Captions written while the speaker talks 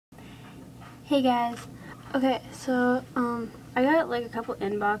Hey guys. Okay, so I got like a couple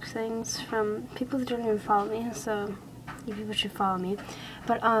inbox things from people that don't even follow me, so you people should follow me.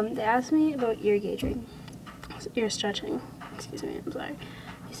 But they asked me about ear gauging, ear stretching. Excuse me, I'm sorry.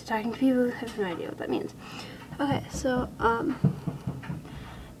 Used to talking to people who have no idea what that means. Okay, so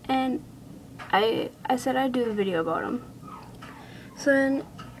and I said I'd do a video about them. So then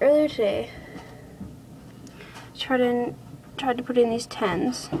earlier today, tried to put in these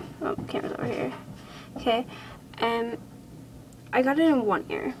 10s. Oh, camera's over here. Okay, and I got it in one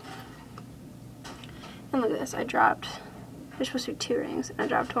ear. And look at this, I dropped, there's supposed to be 2 rings, and I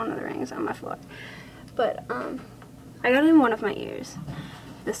dropped one of the rings on my floor. But I got it in one of my ears,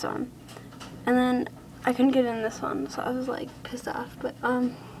 this one. And then I couldn't get it in this one, so I was like pissed off. But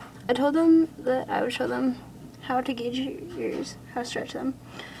I told them that I would show them how to gauge your ears, how to stretch them.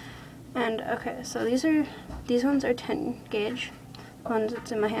 And okay, so these ones are 10 gauge, ones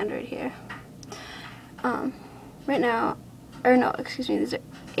that's in my hand right here. Right now, or no, excuse me, these are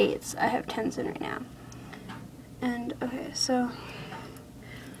 8s. I have 10s in right now. And okay, so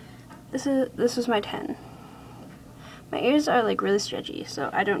this is my 10. My ears are like really stretchy, so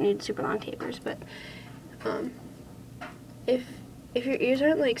I don't need super long tapers. But if your ears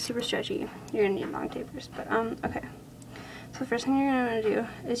aren't like super stretchy, you're gonna need long tapers. But okay. So the first thing you're gonna do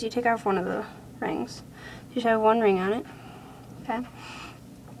is you take off one of the rings. You should have one ring on it. Okay.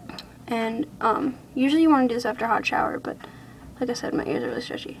 And usually you want to do this after a hot shower, but like I said, my ears are really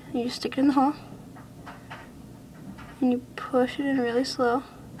stretchy. And you just stick it in the hole, and you push it in really slow.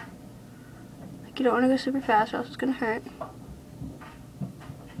 Like you don't want to go super fast, or else it's gonna hurt.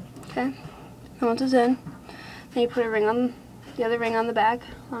 Okay. And once it's in, then you put a ring on the other ring on the back,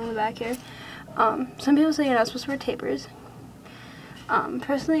 along the back here. Some people say you're not supposed to wear tapers.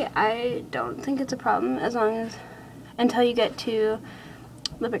 Personally, I don't think it's a problem as long as until you get to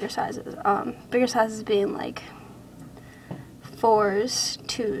the bigger sizes. Bigger sizes being like 4s,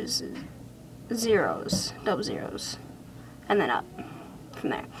 2s, 0s, double 0s, and then up from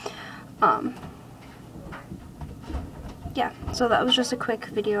there. Yeah, so that was just a quick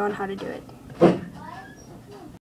video on how to do it.